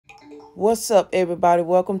What's up, everybody?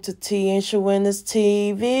 Welcome to T and Shawenda's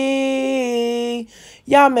TV.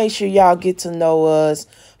 Y'all make sure y'all get to know us.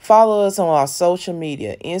 Follow us on our social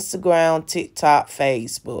media, Instagram, TikTok,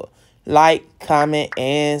 Facebook. Like, comment,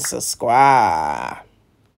 and subscribe.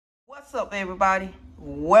 What's up, everybody?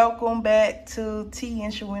 Welcome back to T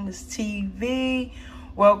and Shawenda's TV.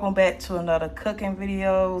 Welcome back to another cooking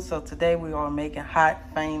video. So today we are making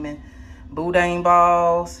hot, Flamin boudin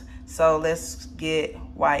balls. So let's get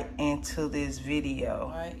right into this video.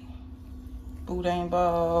 All right, boudin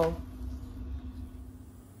ball.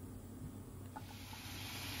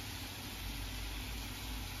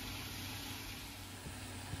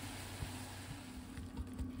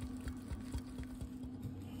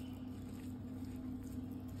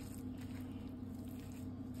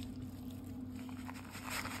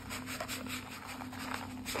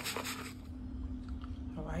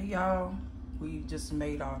 All right, y'all. We just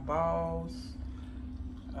made our balls.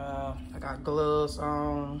 I got gloves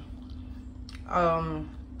on.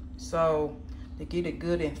 So to get it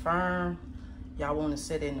good and firm, y'all want to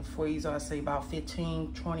set it in the freezer. I say about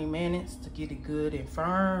 15-20 minutes to get it good and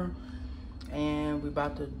firm. And we're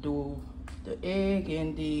about to do the egg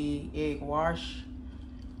and the egg wash,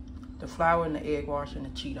 the flour and the egg wash and the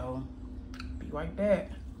Cheeto. Be right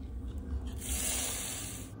back.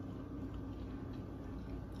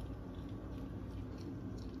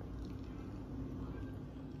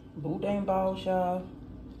 Boudin balls, y'all.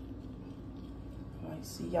 I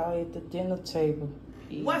see y'all at the dinner table.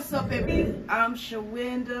 What's up, everybody? I'm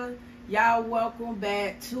Shawenda. Y'all welcome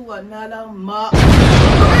back to another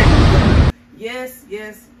mukbang. Yes.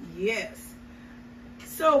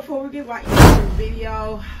 So before we get right into the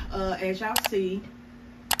video, as y'all see on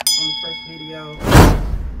the first video,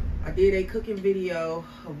 I did a cooking video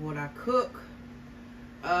of what I cook.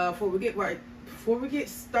 Before we get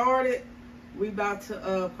started, we about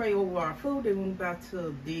to pray over our food, and we're about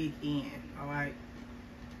to dig in. All right.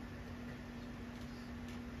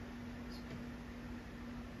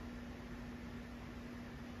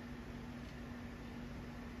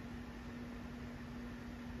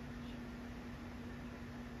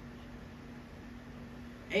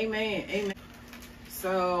 Amen.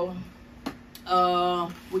 So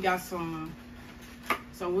we got some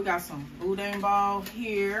boudin ball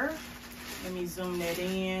here. Let me zoom that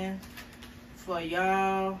in for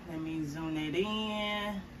y'all. Let me zoom that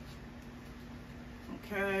in.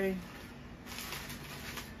 Okay.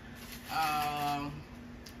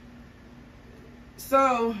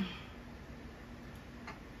 So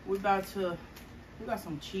we got some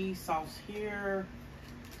cheese sauce here.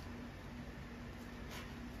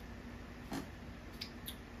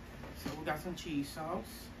 So we got some cheese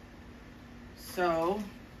sauce. So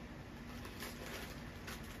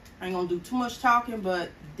I ain't gonna do too much talking,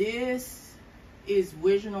 but this is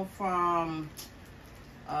original from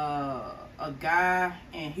a guy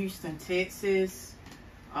in Houston, Texas.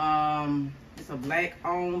 It's a black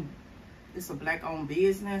owned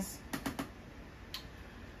business.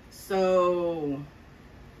 So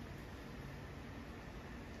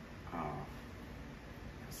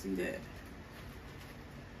see that.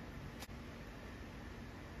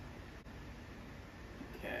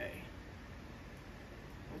 Okay.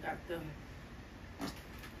 We got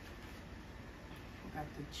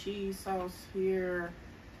the cheese sauce here.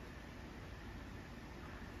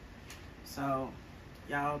 So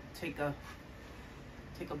y'all take a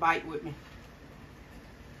bite with me.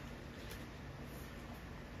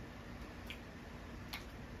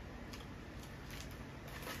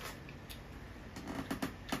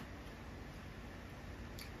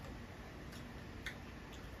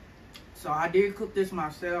 So I did cook this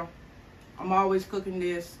myself. I'm always cooking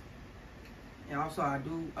this. And also I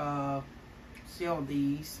do sell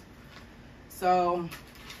these. So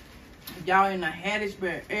if y'all in the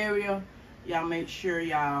Hattiesburg area, y'all make sure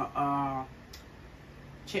y'all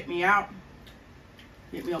check me out.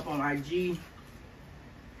 Hit me up on IG.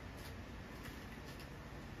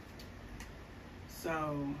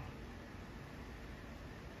 So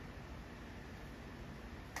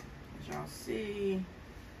as y'all see,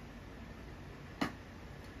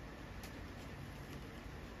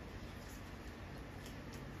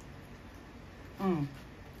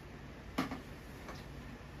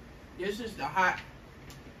 this is the hot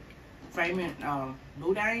Flamin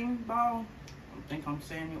boudin ball. I think I'm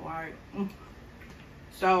saying it right.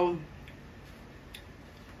 So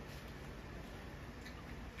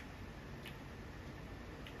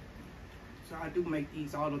I do make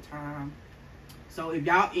these all the time. So if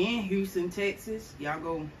y'all in Houston, Texas, y'all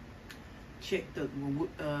go check the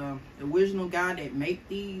original guy that make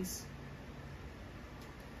these.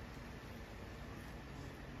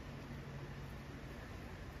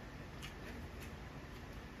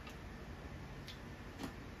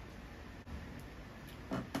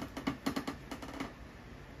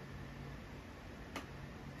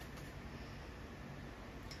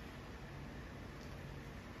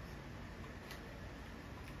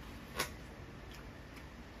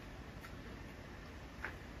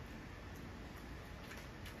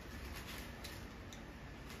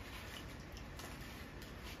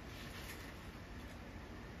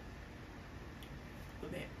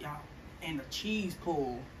 y'all, and the cheese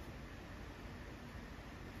pull.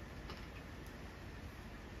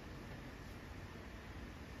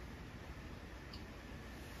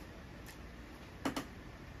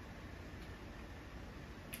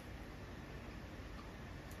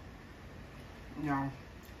 Y'all,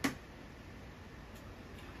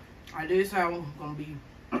 this is how I'm gonna be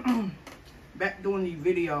back doing these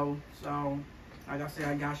videos. So, like I said,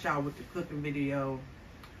 I got shot with the cooking video.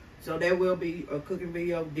 So there will be a cooking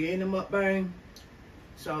video, then the mukbang.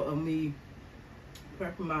 So of me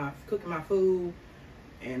prepping cooking my food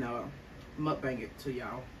and mukbang it to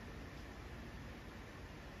y'all.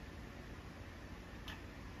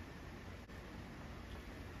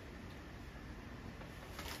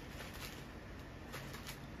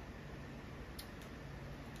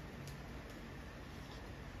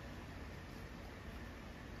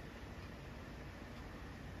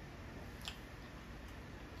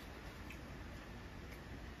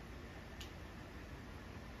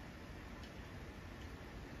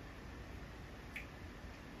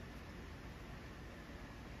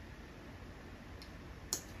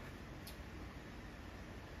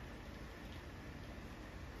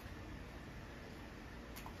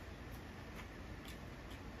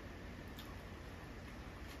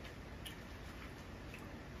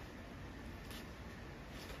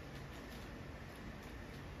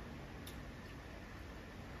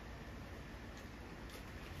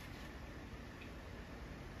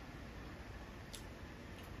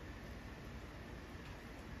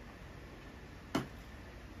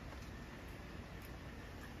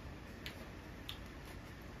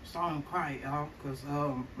 So I'm quiet, y'all, because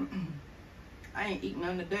I ain't eating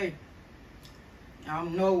nothing today. Y'all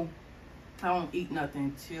know I don't eat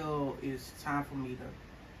nothing until it's time for me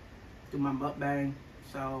to do my mukbang.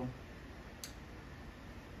 So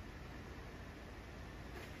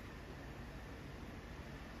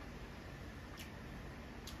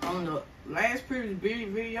on the last previous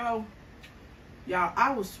video, y'all,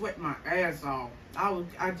 I was sweating my ass off.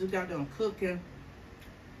 I just got done cooking.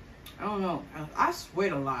 I don't know. I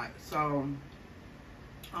sweat a lot, so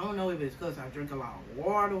I don't know if it's because I drink a lot of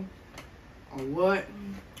water or what.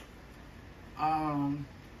 I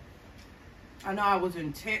know I was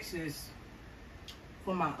in Texas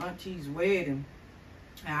for my auntie's wedding,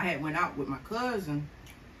 and I had went out with my cousin.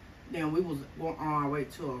 Then we was on our way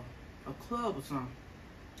to a club or something.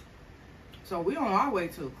 So we on our way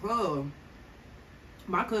to a club.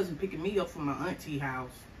 My cousin picking me up from my auntie house.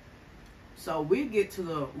 So we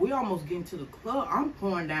almost getting to the club. I'm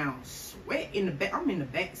pouring down sweat in the back. I'm in the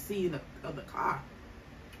back seat of the car.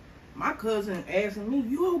 My cousin asking me,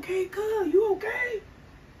 "You okay, cuz? You okay?"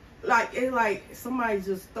 Like it's like somebody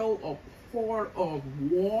just throw a quart of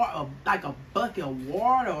water, like a bucket of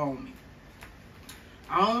water on me.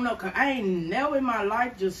 I don't know, cause I ain't never in my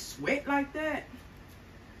life just sweat like that.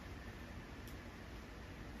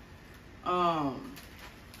 I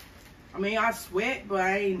mean, I sweat, but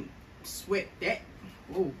I ain't sweat that.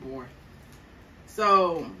 Oh boy.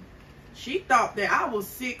 So she thought that I was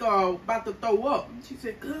sick or about to throw up. She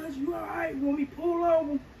said, "Cuz, you all right? Want me to pull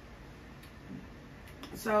over?"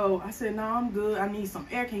 So I said, "No, I'm good. I need some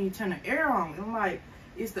air. Can you turn the air on?" And I'm like,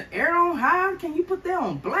 "Is the air on high? Can you put that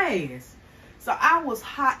on blast?" So I was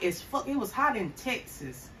hot as fuck. It was hot in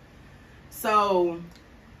Texas. So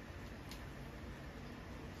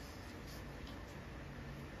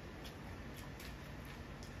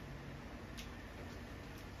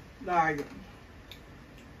like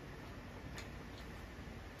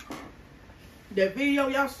that video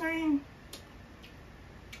y'all seen,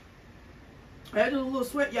 that little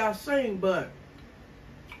sweat y'all seen, but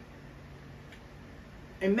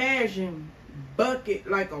imagine bucket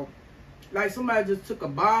like somebody just took a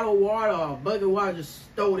bottle of water or a bucket of water, just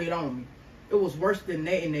stole it on me. It was worse than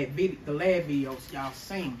that in that video, the last videos y'all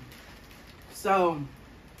seen. So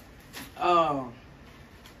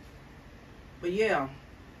but yeah,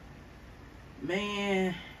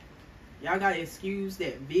 man, y'all gotta excuse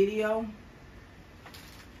that video.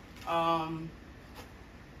 I'm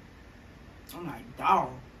like, dog.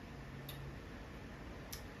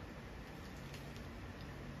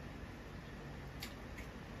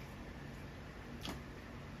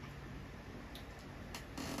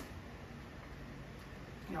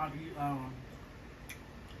 Y'all do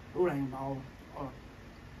bowling ball or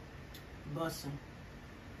bussing.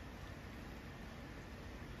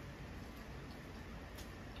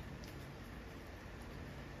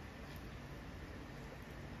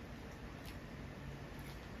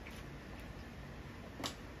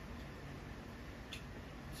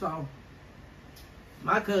 So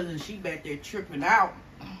my cousin, she back there tripping out.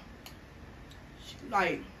 She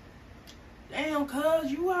like, damn,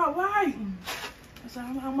 cuz, you all right? I said,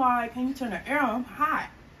 I'm all right. Can you turn the air on? I'm hot.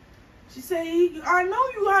 She said, I know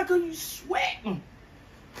you hot because you sweating.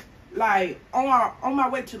 Like, on my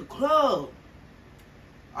way to the club.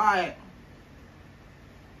 All right.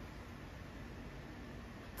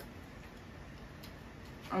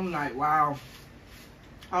 I'm like, wow.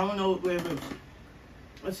 I don't know whether,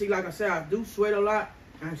 let's see, like I said, I do sweat a lot.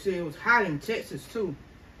 I said it was hot in Texas too.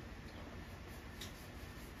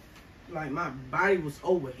 Like my body was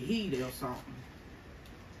overheated or something.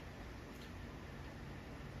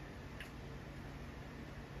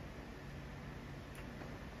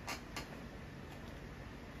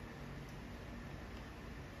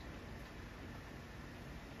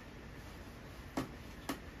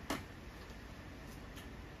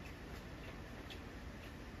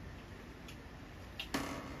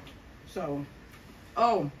 So,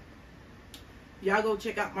 oh, y'all go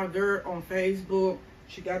check out my girl on Facebook.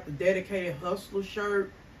 She got the Dedicated Hustler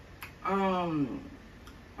shirt. I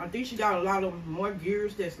think she got a lot of more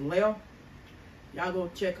gears that's left. Y'all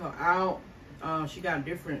go check her out. She got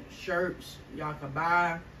different shirts y'all can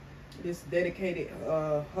buy. This Dedicated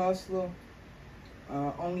Hustler,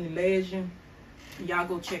 Only Legend. Y'all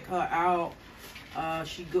go check her out.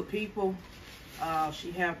 She good people.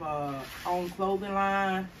 She have her own clothing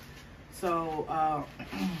line. So,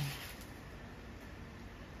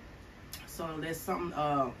 so that's something,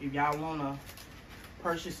 if y'all want to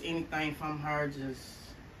purchase anything from her, just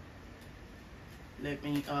let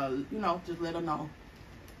me, you know, just let her know.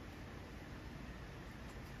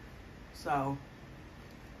 So,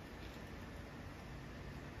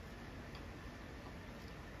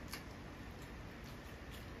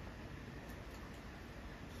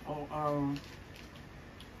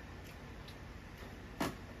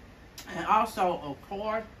 and also, of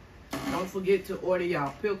course, don't forget to order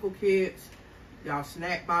y'all pickle kits, y'all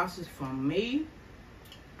snack boxes from me.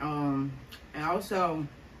 And also,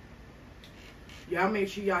 y'all make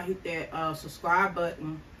sure y'all hit that subscribe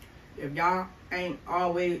button. If y'all ain't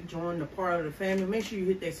always joined the part of the family, make sure you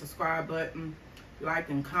hit that subscribe button, like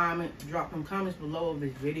and comment, drop them comments below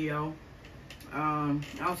this video.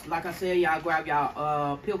 Also, like I said, y'all grab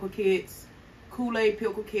y'all pickle kits, Kool-Aid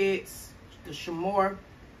pickle kits, the Shamour,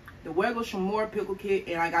 the regular Shamour pickle kit,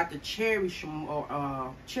 and I got the cherry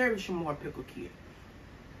Shamour pickle kit.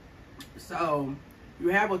 So you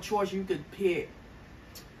have a choice. You could pick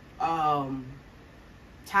Takis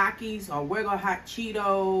or regular hot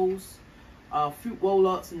Cheetos, fruit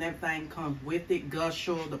roll-ups, and everything comes with it.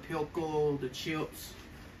 Gusher, the pickle, the chips,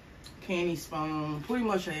 candy spoon, pretty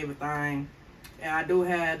much everything. And I do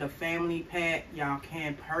have the family pack y'all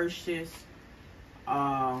can purchase.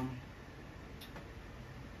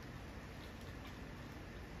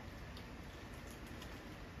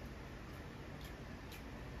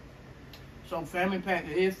 So family pack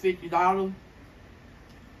is $50.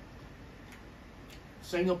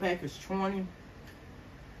 Single pack is $20.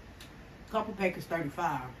 Couple pack is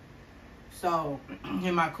 $35. So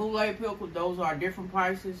in my Kool-Aid pickle, those are different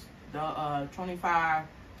prices. The 25,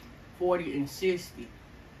 40, and 60.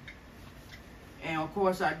 And of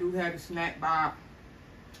course, I do have the snack box.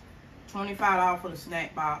 $25 for the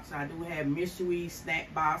snack box. I do have mystery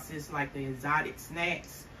snack boxes like the exotic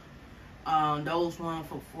snacks. Those one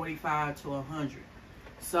for $45 to $100.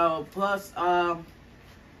 So plus,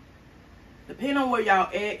 depending on where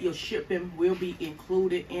y'all at, your shipping will be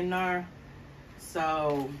included in there.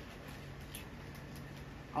 So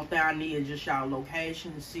only thing I need is just y'all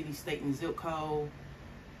location, the city, state, and zip code,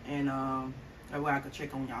 and that way I can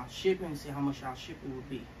check on y'all shipping and see how much y'all shipping will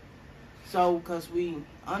be. So, because we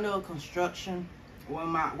under construction, well,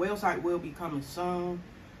 my website will be coming soon,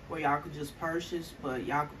 where y'all could just purchase, but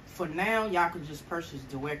y'all, for now, y'all could just purchase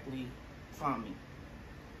directly from me.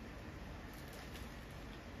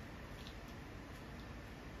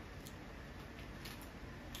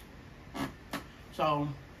 So,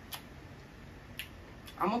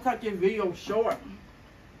 I'm gonna cut this video short.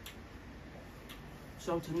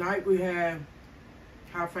 So tonight we have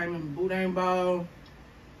Flamin Boudin bowl.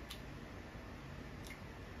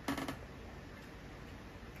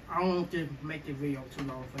 I don't want to make the video too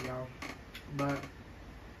long for y'all, but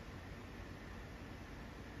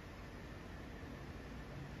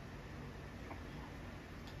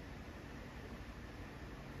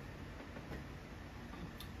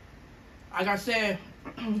like I said,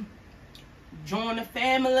 join the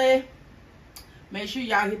family. Make sure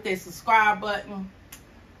y'all hit that subscribe button,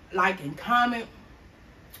 like and comment.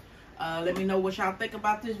 Let me know what y'all think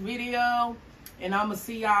about this video, and I'm gonna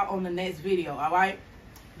see y'all on the next video. All right,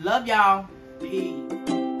 love y'all. Peace.